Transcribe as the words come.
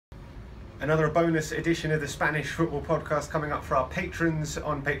Another bonus edition of the Spanish Football Podcast coming up for our patrons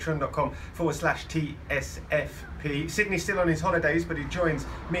on patreon.com/TSFP. Sydney's still on his holidays, but he joins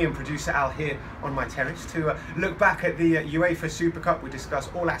me and producer Al here on my terrace to look back at the UEFA Super Cup. We discuss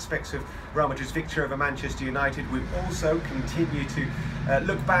all aspects of Real Madrid's victory over Manchester United. We also continue to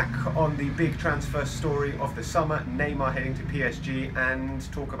look back on the big transfer story of the summer, Neymar heading to PSG, and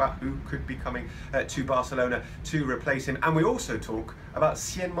talk about who could be coming to Barcelona to replace him. And we also talk about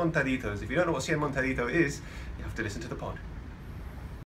Cien Montaditos. If you don't know what Cien Montadito is, you have to listen to the pod.